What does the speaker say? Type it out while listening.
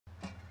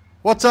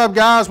What's up,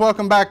 guys?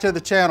 Welcome back to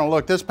the channel.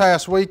 Look, this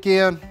past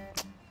weekend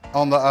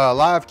on the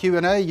live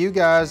Q&A, you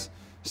guys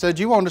said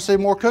you wanted to see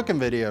more cooking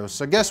videos.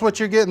 So guess what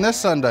you're getting this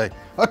Sunday?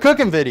 A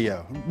cooking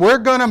video. We're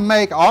gonna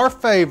make our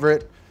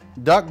favorite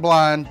duck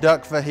blind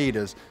duck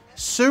fajitas.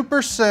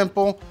 Super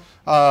simple,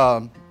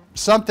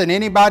 something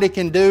anybody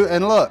can do.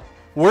 And look,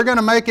 we're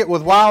gonna make it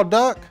with wild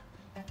duck.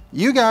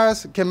 You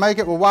guys can make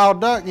it with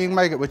wild duck. You can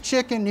make it with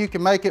chicken. You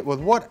can make it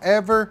with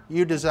whatever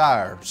you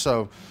desire.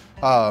 So,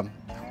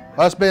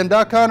 us being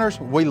duck hunters,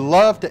 we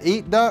love to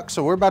eat duck,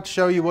 so we're about to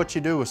show you what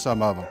you do with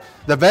some of them.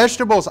 The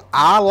vegetables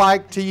I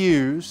like to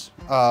use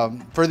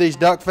for these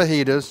duck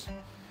fajitas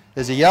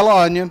is a yellow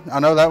onion. I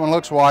know that one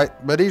looks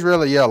white, but he's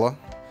really yellow.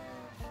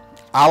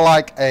 I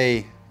like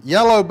a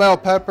yellow bell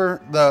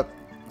pepper. The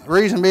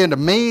reason being, to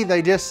me,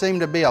 they just seem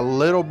to be a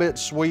little bit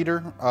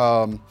sweeter.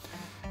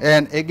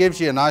 And it gives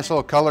you a nice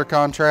little color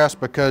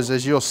contrast because,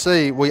 as you'll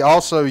see, we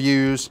also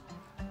use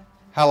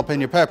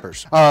jalapeno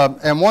peppers.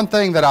 And one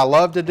thing that I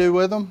love to do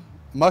with them,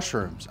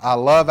 mushrooms. I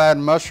love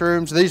adding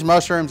mushrooms. These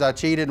mushrooms I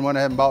cheated and went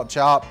ahead and bought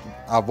chopped.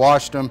 I've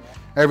washed them.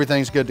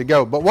 Everything's good to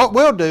go. But what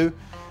we'll do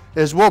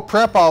is we'll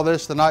prep all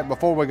this the night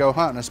before we go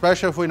hunting,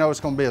 especially if we know it's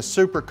going to be a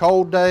super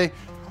cold day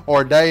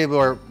or a day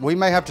where we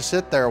may have to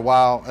sit there a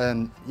while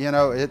and, you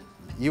know,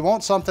 you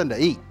want something to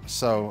eat.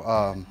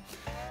 So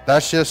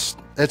that's just,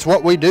 it's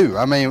what we do.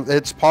 I mean,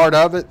 it's part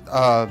of it.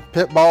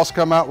 Pit Boss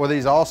come out with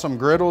these awesome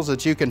griddles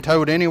that you can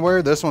tote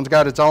anywhere. This one's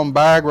got its own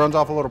bag, runs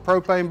off a little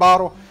propane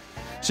bottle.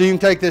 So you can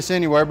take this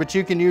anywhere, but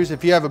you can use,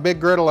 if you have a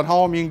big griddle at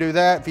home, you can do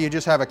that. If you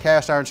just have a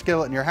cast iron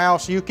skillet in your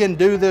house, you can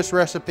do this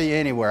recipe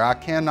anywhere. I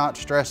cannot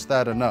stress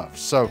that enough.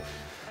 So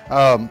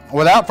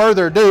without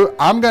further ado,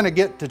 I'm gonna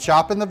get to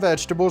chopping the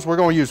vegetables. We're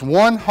gonna use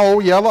one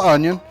whole yellow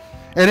onion.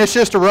 And it's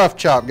just a rough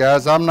chop,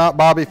 guys. I'm not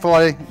Bobby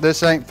Flay.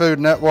 This ain't Food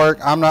Network.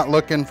 I'm not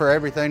looking for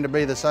everything to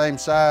be the same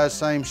size,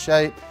 same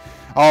shape,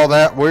 all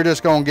that. We're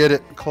just gonna get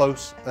it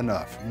close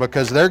enough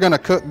because they're gonna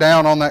cook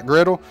down on that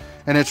griddle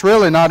and it's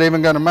really not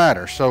even gonna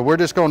matter. So we're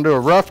just gonna do a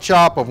rough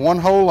chop of one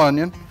whole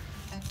onion.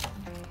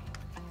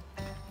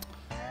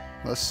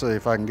 Let's see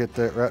if I can get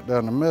that right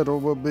down the middle.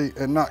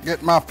 And not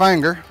get my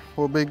finger,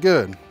 we'll be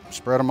good.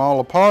 Spread them all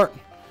apart.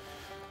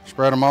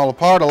 Spread them all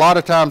apart. A lot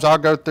of times I'll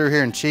go through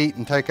here and cheat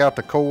and take out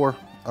the core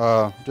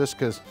just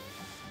because,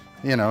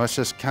 you know, it's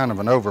just kind of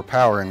an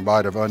overpowering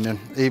bite of onion,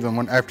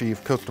 even after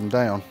you've cooked them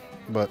down.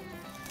 But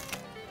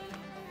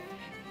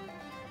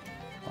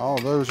all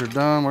those are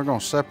done. We're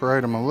going to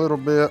separate them a little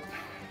bit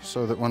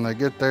so that when they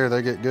get there,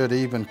 they get good,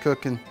 even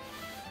cooking.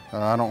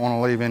 I don't want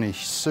to leave any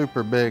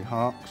super big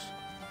hunks.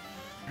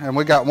 And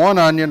we got one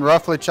onion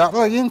roughly chopped.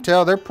 Well, you can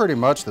tell they're pretty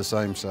much the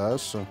same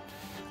size, so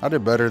I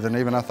did better than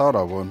even I thought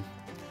I would.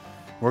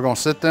 We're gonna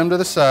sit them to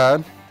the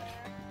side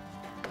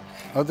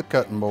of the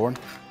cutting board.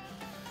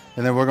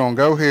 And then we're gonna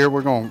go here,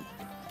 we're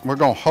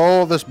gonna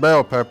hold this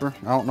bell pepper.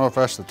 I don't know if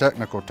that's the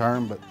technical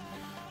term, but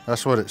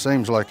that's what it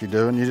seems like you're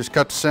doing. You just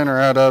cut the center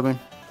out of him.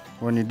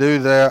 When you do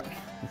that,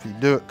 if you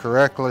do it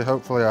correctly,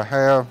 hopefully I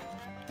have,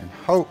 and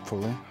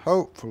hopefully,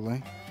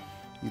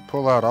 you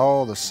pull out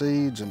all the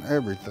seeds and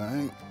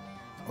everything,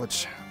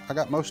 which I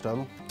got most of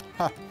them.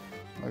 Ha,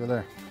 look at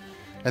there.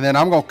 And then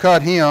I'm gonna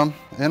cut him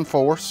in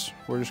fourths.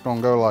 We're just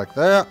gonna go like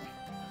that.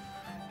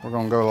 We're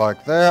gonna go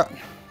like that.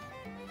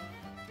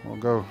 We'll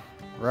go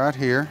right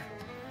here.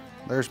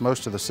 There's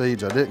most of the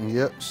seeds I didn't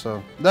get,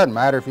 so it doesn't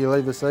matter if you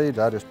leave the seeds.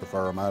 I just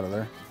prefer them out of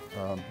there.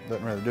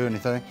 Doesn't really do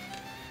anything.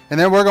 And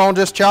then we're gonna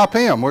just chop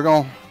him. We're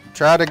gonna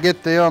try to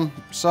get them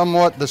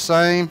somewhat the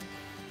same.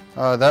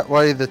 That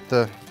way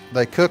that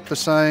they cook the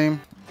same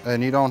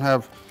and you don't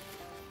have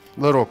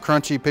little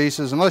crunchy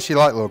pieces, unless you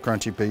like little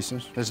crunchy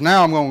pieces. Is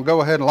now I'm going to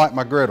go ahead and light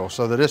my griddle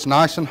so that it's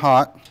nice and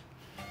hot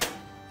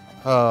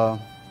for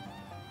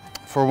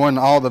when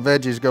all the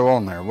veggies go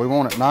on there. We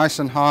want it nice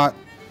and hot.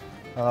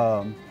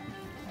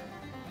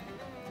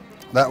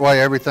 That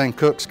way everything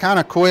cooks kind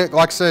of quick.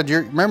 Like I said,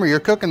 remember you're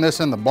cooking this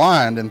in the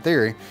blind in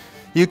theory.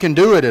 You can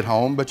do it at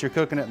home, but you're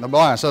cooking it in the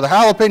blind. So the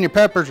jalapeno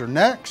peppers are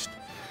next.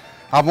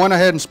 I went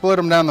ahead and split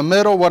them down the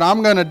middle. What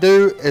I'm gonna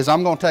do is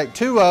I'm gonna take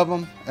two of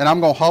them and I'm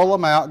gonna hull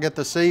them out, get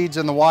the seeds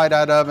and the white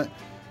out of it,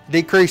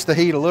 decrease the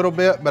heat a little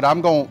bit, but I'm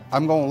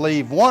gonna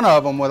leave one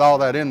of them with all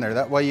that in there.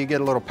 That way you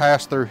get a little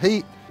pass-through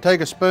heat.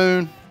 Take a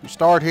spoon, you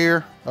start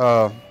here,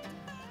 and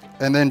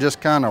then just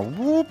kind of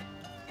whoop,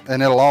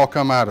 and it'll all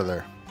come out of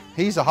there.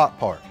 He's a hot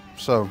part,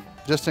 so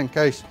just in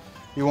case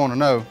you wanna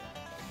know,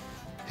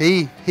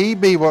 he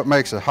be what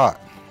makes it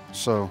hot.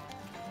 So,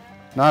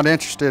 not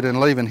interested in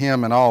leaving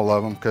him in all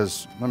of them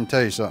because let me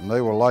tell you something, they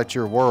will light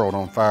your world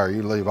on fire.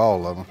 You leave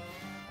all of them.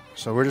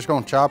 So we're just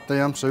going to chop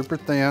them super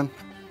thin.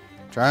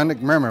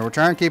 Remember, we're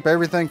trying to keep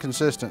everything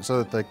consistent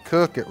so that they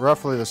cook at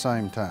roughly the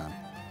same time.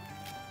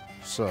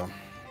 So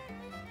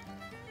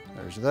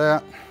there's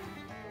that.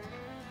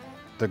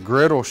 The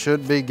griddle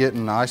should be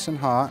getting nice and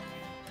hot.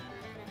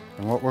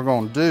 And what we're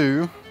going to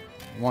do,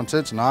 once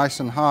it's nice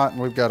and hot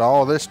and we've got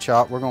all this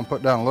chopped, we're going to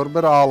put down a little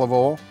bit of olive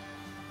oil.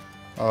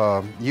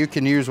 You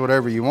can use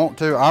whatever you want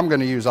to. I'm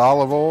going to use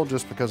olive oil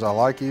just because I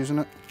like using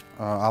it.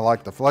 I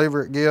like the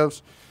flavor it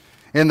gives.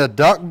 In the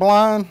duck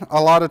blind, a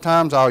lot of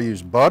times I'll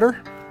use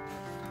butter.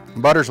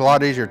 Butter's a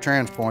lot easier to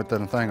transport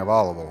than a thing of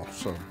olive oil.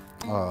 So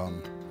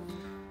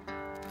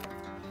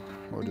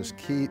we'll just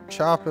keep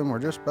chopping. We're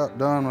just about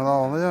done with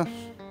all this.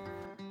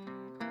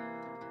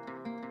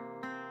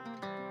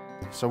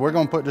 So we're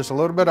gonna put just a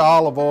little bit of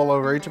olive oil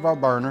over each of our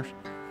burners.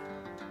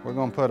 We're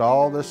gonna put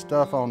all this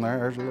stuff on there.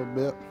 There's a little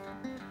bit.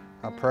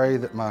 I pray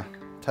that my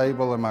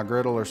table and my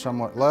griddle are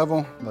somewhat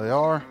level. They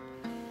are.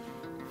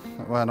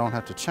 That way I don't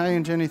have to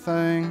change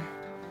anything.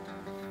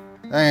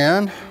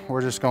 And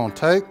we're just gonna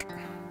take,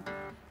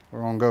 we're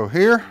gonna go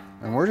here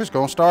and we're just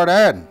gonna start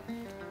adding.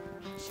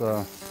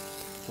 So,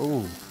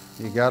 ooh,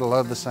 you gotta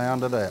love the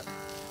sound of that.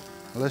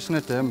 Listen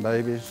to them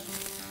babies.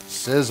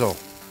 Sizzle,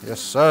 yes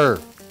sir.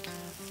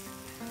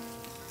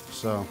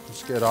 So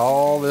let's get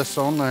all this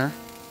on there.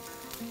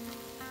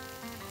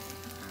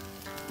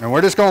 And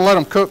we're just gonna let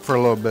them cook for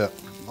a little bit.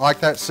 Like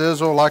that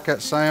sizzle, like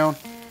that sound.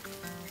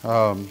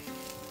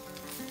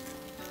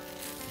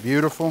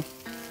 Beautiful,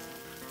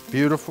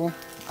 beautiful.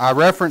 I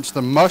referenced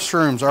the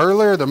mushrooms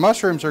earlier. The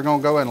mushrooms are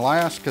gonna go in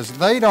last because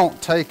they don't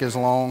take as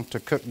long to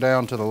cook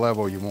down to the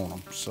level you want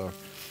them. So,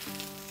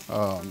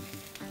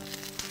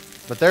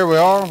 but there we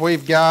are.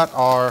 We've got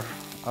our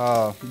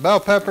bell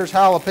peppers,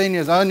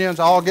 jalapenos, onions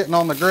all getting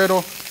on the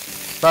griddle.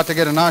 About to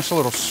get a nice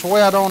little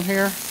sweat on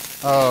here.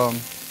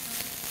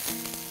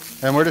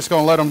 And we're just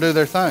gonna let them do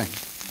their thing.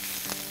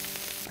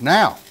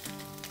 Now,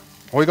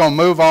 we're gonna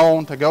move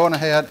on to going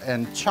ahead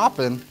and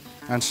chopping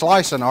and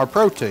slicing our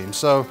protein.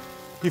 So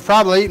you've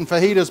probably eaten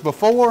fajitas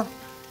before.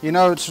 You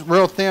know, it's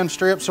real thin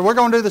strips. So we're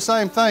gonna do the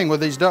same thing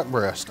with these duck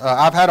breasts.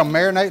 I've had them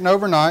marinating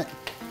overnight.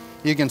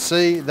 You can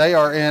see they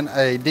are in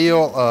a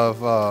deal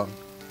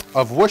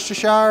of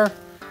Worcestershire,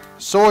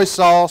 soy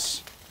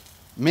sauce,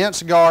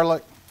 minced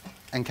garlic,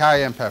 and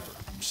cayenne pepper.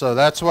 So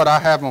that's what I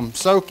have them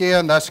soak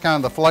in. That's kind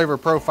of the flavor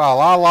profile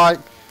I like.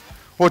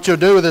 What you'll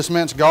do with this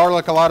minced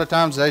garlic a lot of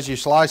times, as you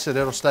slice it,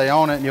 it'll stay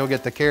on it and you'll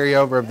get the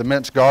carryover of the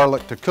minced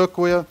garlic to cook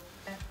with.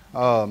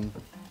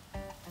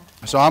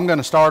 So I'm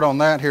gonna start on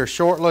that here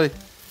shortly.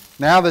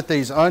 Now that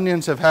these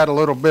onions have had a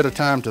little bit of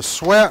time to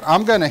sweat,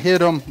 I'm gonna hit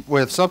them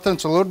with something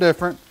that's a little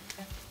different.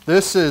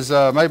 This is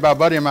made by a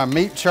buddy of my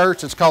meat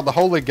church. It's called the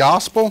Holy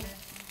Gospel.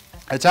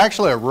 It's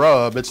actually a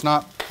rub. It's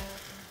not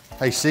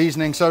a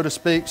seasoning, so to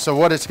speak. So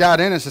what it's got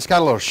in is it's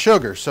got a little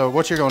sugar. So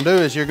what you're gonna do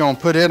is you're gonna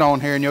put it on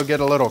here and you'll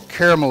get a little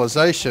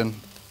caramelization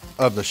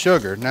of the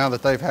sugar. Now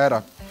that they've had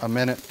a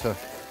minute to,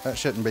 that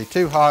shouldn't be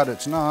too hot,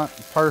 it's not,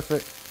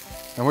 perfect.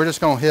 And we're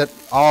just gonna hit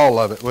all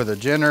of it with a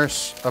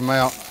generous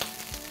amount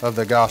of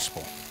the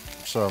gospel.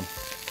 So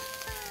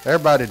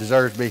everybody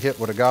deserves to be hit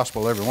with a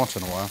gospel every once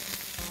in a while.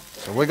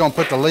 So we're gonna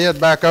put the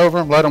lid back over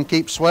them, let them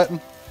keep sweating,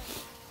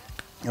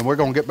 and we're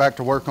gonna get back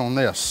to work on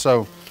this.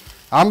 So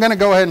I'm gonna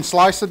go ahead and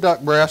slice the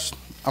duck breast.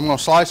 I'm gonna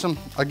slice them,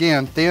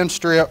 again, thin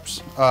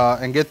strips,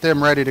 and get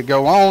them ready to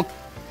go on.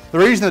 The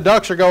reason the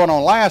ducks are going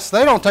on last,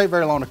 they don't take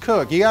very long to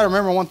cook. You gotta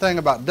remember one thing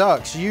about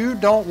ducks, you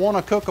don't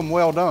wanna cook them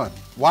well done.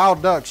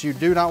 Wild ducks, you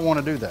do not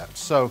wanna do that.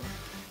 So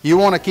you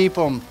wanna keep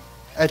them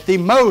at the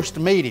most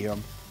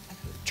medium.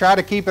 Try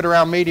to keep it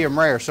around medium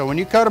rare. So when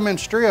you cut them in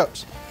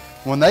strips,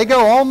 when they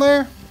go on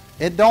there,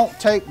 it don't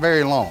take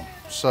very long.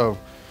 So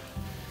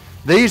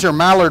these are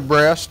mallard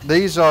breast.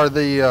 These are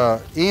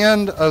the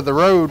end of the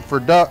road for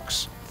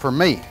ducks for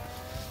me.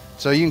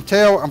 So you can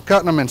tell I'm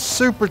cutting them in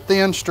super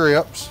thin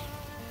strips.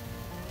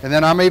 And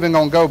then I'm even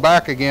gonna go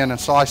back again and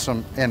slice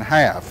them in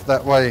half.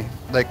 That way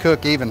they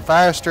cook even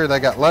faster. They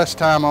got less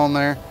time on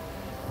there.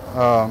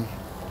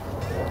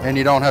 And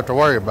you don't have to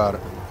worry about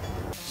it.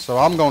 So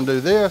I'm gonna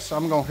do this.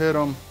 I'm gonna hit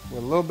them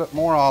with a little bit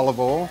more olive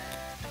oil.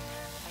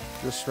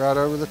 Just right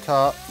over the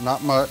top,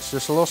 not much,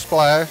 just a little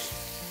splash.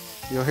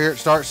 You'll hear it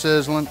start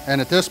sizzling. And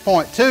at this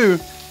point too,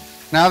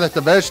 now that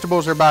the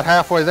vegetables are about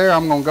halfway there,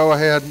 I'm gonna go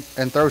ahead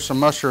and throw some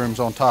mushrooms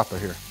on top of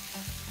here.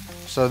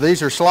 So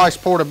these are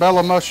sliced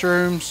portobello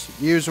mushrooms.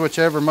 Use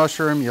whichever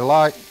mushroom you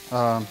like.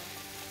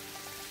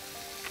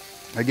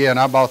 Again,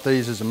 I bought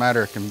these as a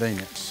matter of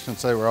convenience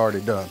since they were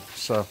already done.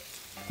 So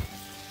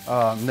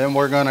then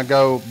we're gonna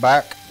go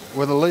back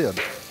with a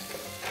lid.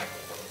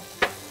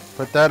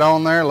 Put that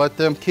on there, let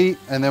them keep,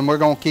 and then we're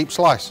gonna keep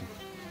slicing.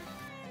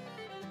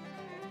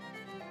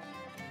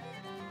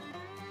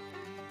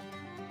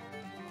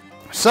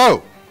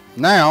 So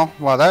now,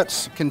 while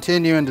that's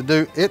continuing to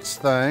do its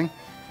thing,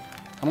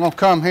 I'm gonna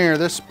come here,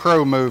 this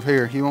pro move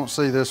here. You won't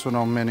see this one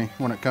on many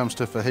when it comes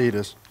to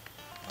fajitas.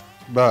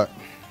 But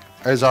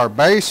as our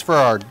base for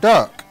our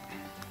duck,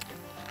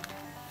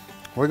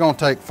 we're gonna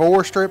take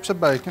 4 strips of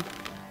bacon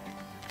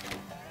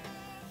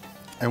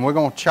and we're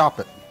gonna chop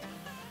it.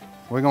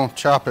 We're gonna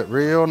chop it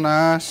real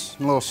nice,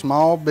 in little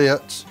small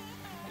bits.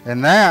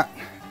 And that,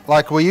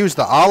 like we use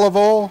the olive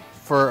oil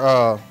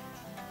for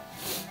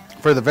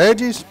the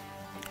veggies,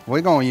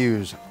 we're gonna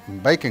use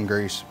bacon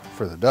grease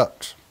for the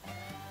ducks.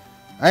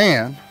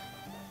 And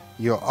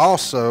you'll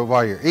also,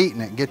 while you're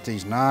eating it, get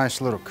these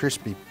nice little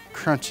crispy,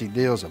 crunchy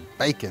deals of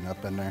bacon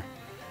up in there.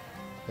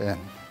 And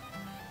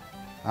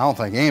I don't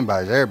think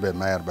anybody's ever been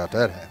mad about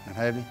that happening,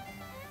 have you?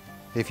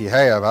 If you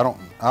have, I don't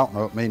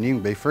know, it means you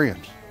can be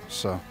friends.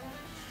 So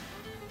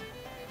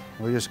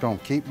we're just gonna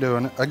keep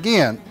doing it.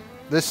 Again,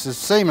 this is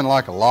seeming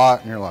like a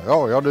lot, and you're like,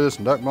 oh, y'all do this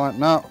in duck blind?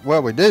 No,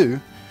 well, we do,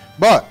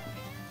 but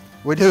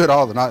we do it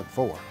all the night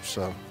before.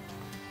 So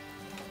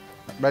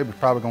that baby's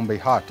probably gonna be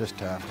hot this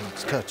time.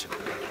 Let's touch it.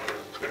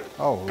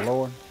 Oh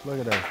Lord, look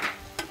at that.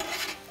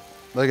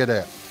 Look at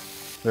that.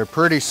 They're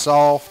pretty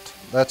soft.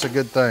 That's a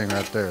good thing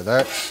right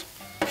there.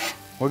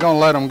 We're gonna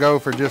let them go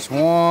for just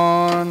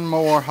one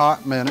more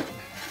hot minute.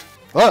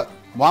 Look,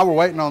 while we're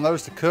waiting on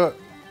those to cook,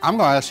 I'm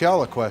gonna ask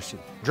y'all a question.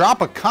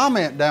 Drop a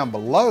comment down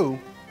below.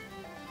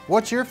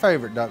 What's your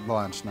favorite duck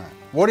blind snack?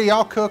 What do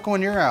y'all cook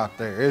when you're out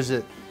there? Is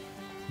it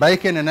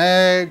bacon and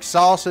eggs,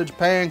 sausage,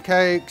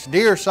 pancakes,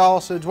 deer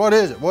sausage? What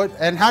is it?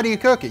 And how do you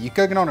cook it? You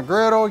cook it on a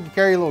griddle? You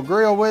carry a little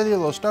grill with you, a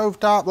little stove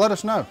top? Let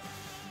us know,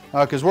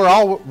 because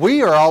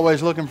we are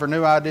always looking for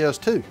new ideas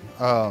too.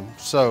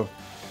 So,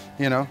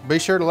 you know, be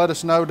sure to let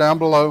us know down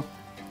below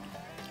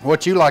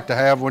what you like to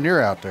have when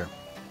you're out there.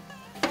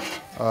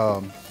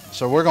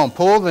 So we're gonna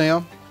pull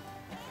them,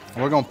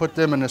 and we're gonna put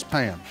them in this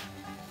pan.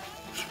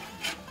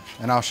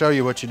 And I'll show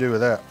you what you do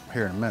with that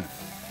here in a minute.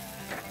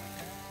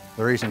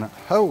 The reason,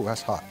 oh,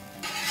 that's hot.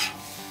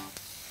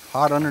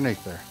 Hot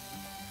underneath there.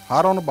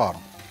 Hot on the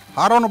bottom.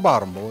 Hot on the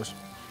bottom, boys.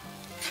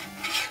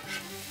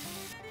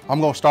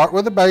 I'm gonna start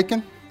with the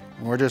bacon,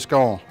 and we're just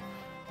gonna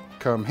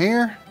come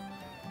here.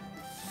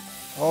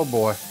 Oh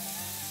boy.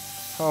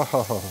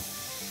 Oh,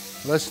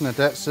 listen to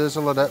that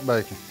sizzle of that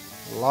bacon.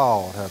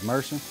 Lord have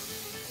mercy.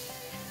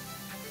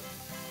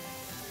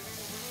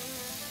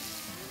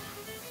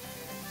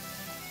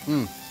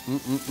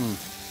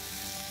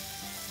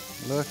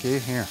 Looky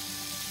here.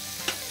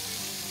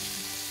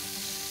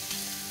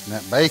 And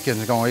that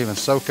bacon's gonna even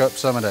soak up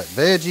some of that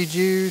veggie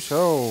juice.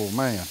 Oh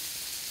man.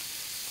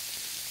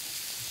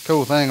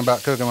 Cool thing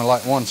about cooking with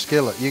like one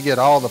skillet, you get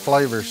all the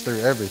flavors through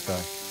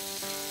everything.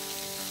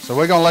 So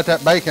we're gonna let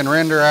that bacon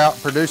render out,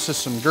 produces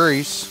some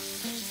grease,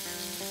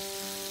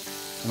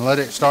 and let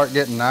it start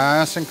getting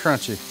nice and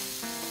crunchy.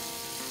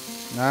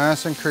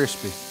 Nice and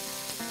crispy.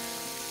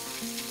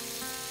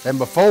 And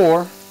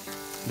before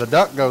the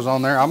duck goes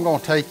on there, I'm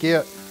gonna take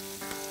it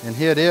and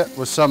hit it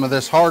with some of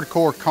this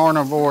Hardcore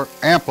Carnivore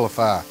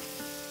Amplify.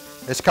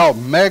 It's called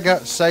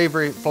Mega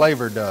Savory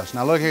Flavor Dust.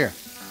 Now look here,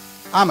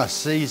 I'm a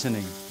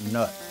seasoning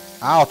nut.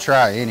 I'll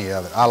try any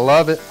of it. I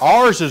love it.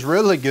 Ours is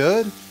really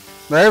good,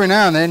 but every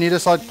now and then you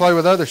just like to play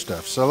with other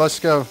stuff. So let's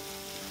go,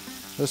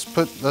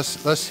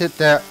 let's hit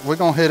that. We're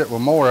gonna hit it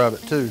with more of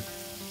it too.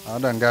 I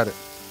done got it.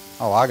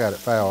 Oh, I got it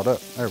fouled up.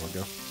 There we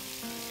go.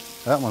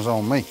 That one's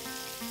on me.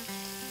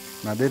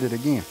 I did it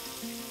again.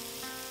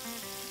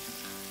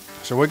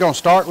 So we're gonna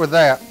start with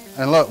that,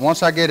 and look,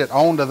 once I get it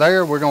onto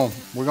there, we're gonna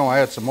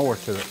add some more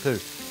to it too.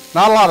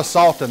 Not a lot of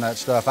salt in that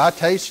stuff. I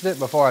tasted it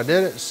before I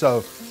did it,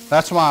 so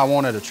that's why I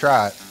wanted to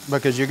try it,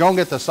 because you're gonna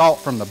get the salt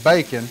from the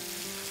bacon,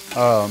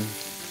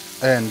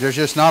 and there's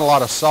just not a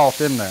lot of salt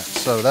in that,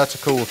 so that's a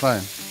cool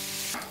thing.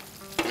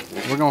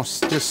 We're gonna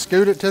just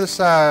scoot it to the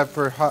side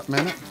for a hot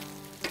minute.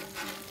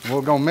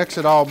 We're gonna mix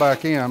it all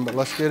back in, but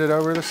let's get it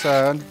over to the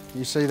side.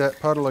 You see that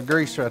puddle of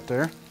grease right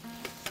there?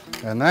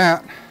 And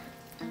that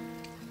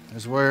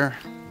is where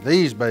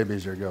these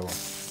babies are going.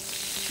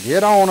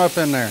 Get on up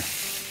in there,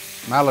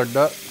 mallard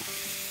duck.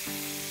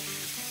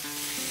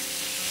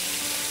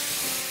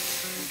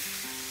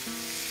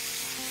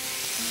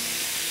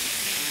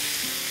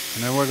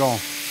 And then we're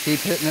gonna keep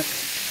hitting it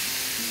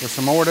with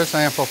some more of this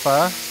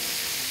Amplify.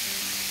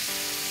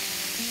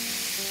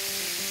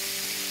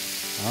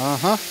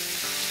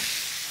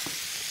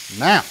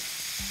 Now,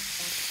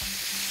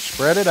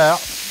 spread it out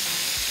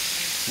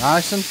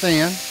nice and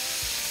thin.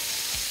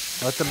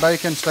 Let the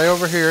bacon stay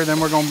over here, then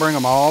we're gonna bring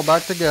them all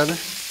back together.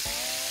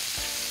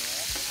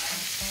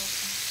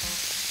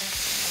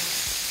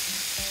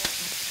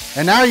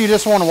 And now you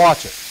just wanna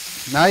watch it.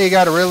 Now you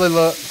gotta really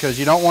look, because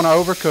you don't wanna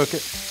overcook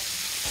it.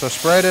 So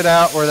spread it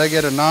out where they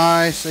get a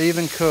nice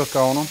even cook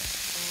on them.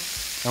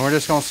 And we're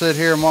just gonna sit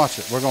here and watch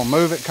it. We're gonna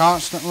move it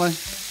constantly.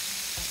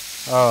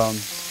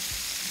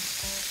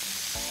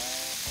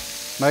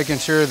 Making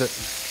sure that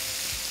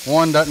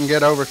one doesn't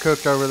get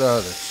overcooked over the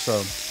other.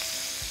 So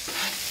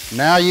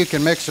now you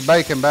can mix the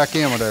bacon back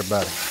in with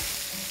everybody.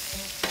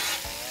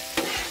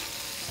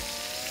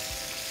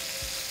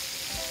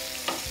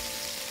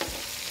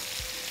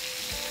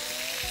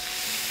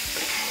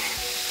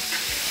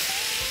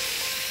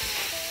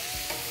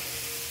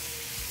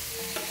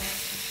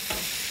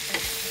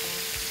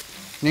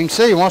 And you can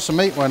see once the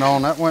meat went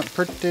on, that went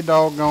pretty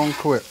doggone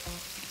quick.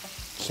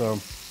 So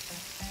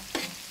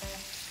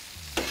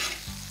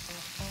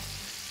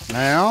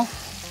now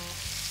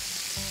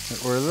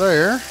that we're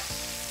there,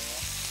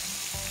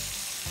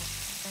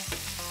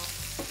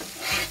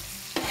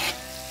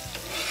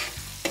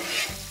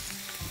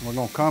 we're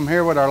gonna come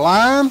here with our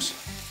limes,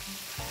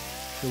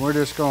 and we're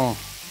just gonna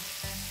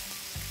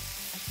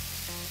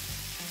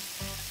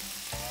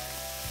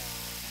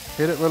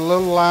hit it with a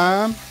little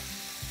lime.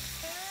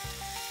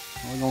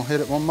 We're gonna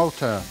hit it one more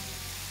time.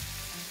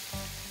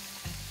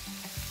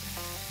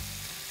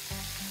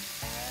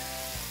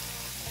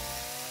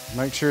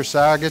 Make sure Si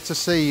gets a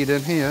seed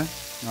in here.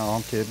 No,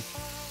 I'm kidding.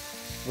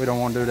 We don't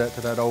want to do that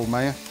to that old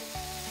man.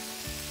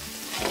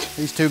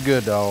 He's too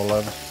good to all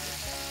of us.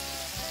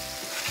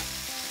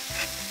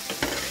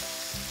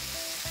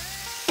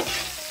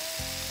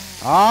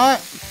 All right.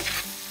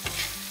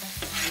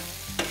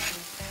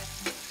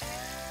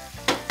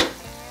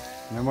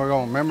 And then we're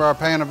going to remember our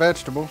pan of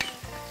vegetables.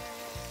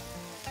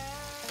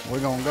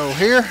 We're going to go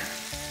here.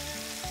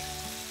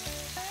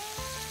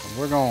 And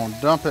we're going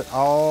to dump it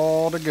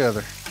all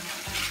together.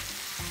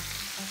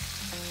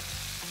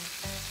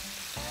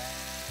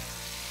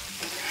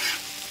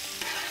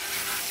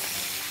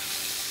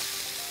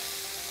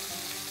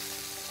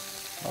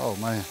 Oh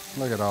man,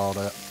 look at all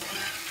that.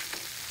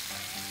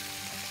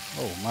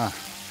 Oh my.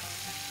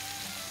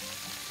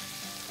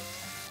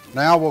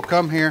 Now we'll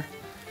come here.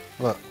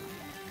 Look,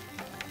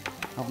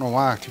 I don't know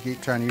why I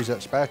keep trying to use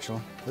that spatula.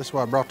 This is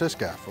what I brought this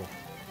guy for.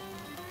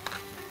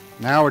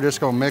 Now we're just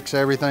gonna mix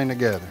everything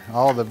together.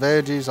 All the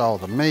veggies, all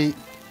the meat,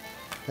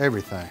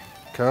 everything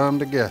come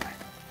together.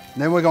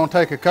 And then we're gonna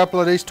take a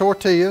couple of these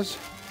tortillas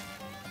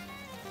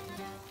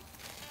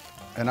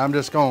and I'm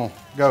just gonna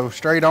go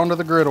straight onto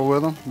the griddle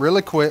with them,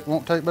 really quick,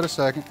 won't take but a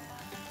second.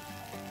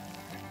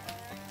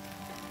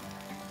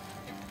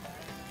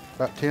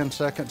 About 10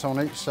 seconds on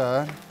each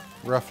side,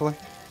 roughly.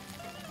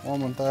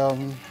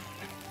 1,000.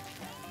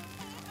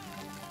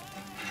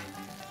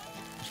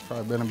 It's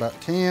probably been about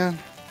 10.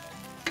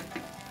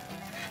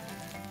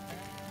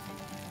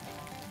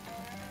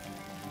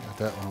 Got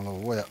that one a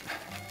little wet.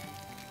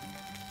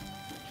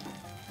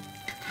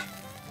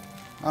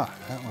 Ah,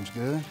 that one's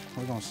good.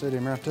 We're gonna sit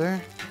him right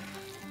there.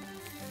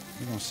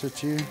 We're gonna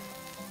sit you.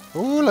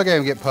 Ooh, look at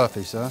him get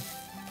puffy, son.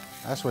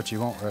 That's what you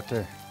want right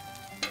there.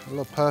 A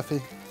little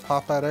puffy,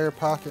 pop out air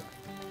pocket.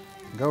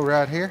 Go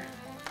right here.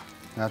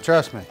 Now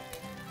trust me,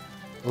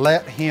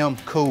 let him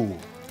cool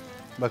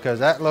because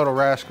that little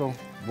rascal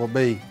will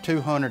be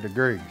 200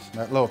 degrees,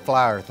 that little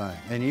flour thing,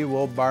 and you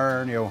will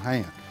burn your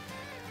hand.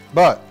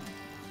 But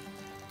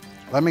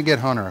let me get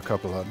Hunter a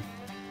couple of them.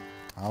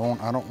 I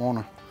don't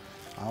want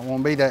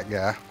to be that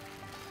guy.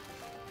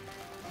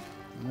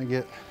 Let me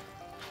get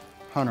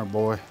Hunter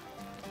boy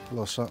a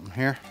little something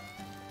here.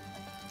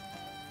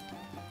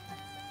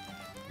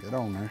 Get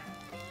on there.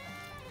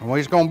 And we're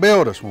just gonna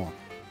build us one.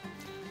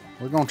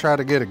 We're gonna try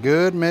to get a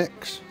good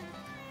mix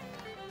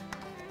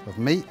of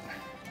meat,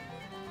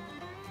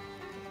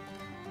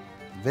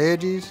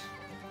 veggies.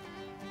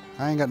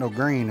 I ain't got no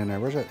green in there.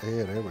 Where's that?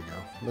 Yeah, there we go.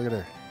 Look at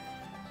there.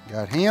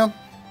 Got him.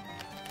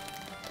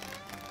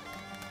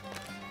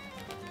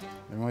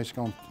 And we're just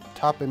gonna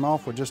top him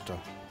off with just a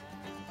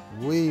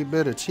wee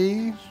bit of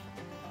cheese.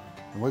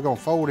 And we're gonna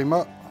fold him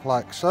up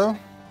like so.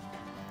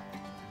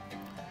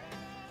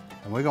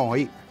 And we're gonna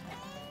eat.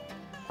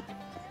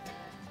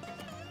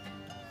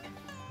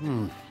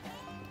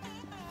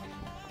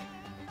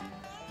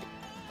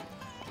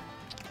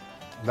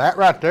 That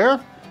right there,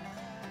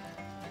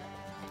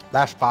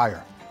 that's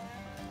fire.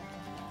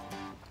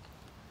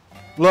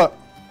 Look,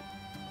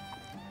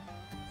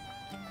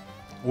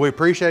 we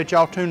appreciate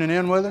y'all tuning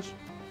in with us.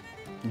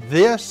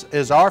 This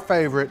is our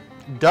favorite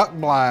duck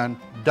blind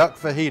duck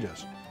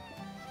fajitas.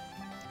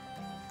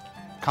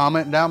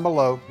 Comment down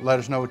below, let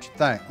us know what you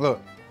think.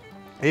 Look,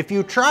 if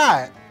you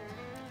try it,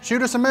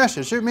 shoot us a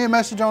message. Shoot me a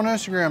message on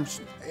Instagram.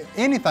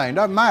 Anything,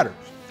 doesn't matter.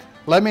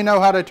 Let me know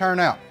how they turn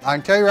out. I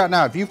can tell you right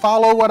now, if you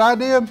follow what I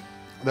did,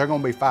 they're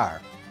gonna be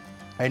fire.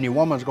 And your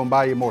woman's gonna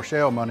buy you more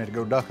shell money to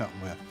go duck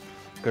hunting with.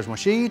 Because when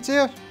she eats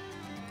this,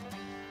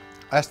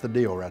 that's the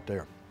deal right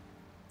there.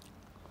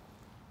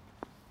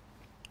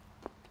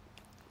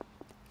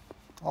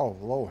 Oh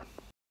Lord.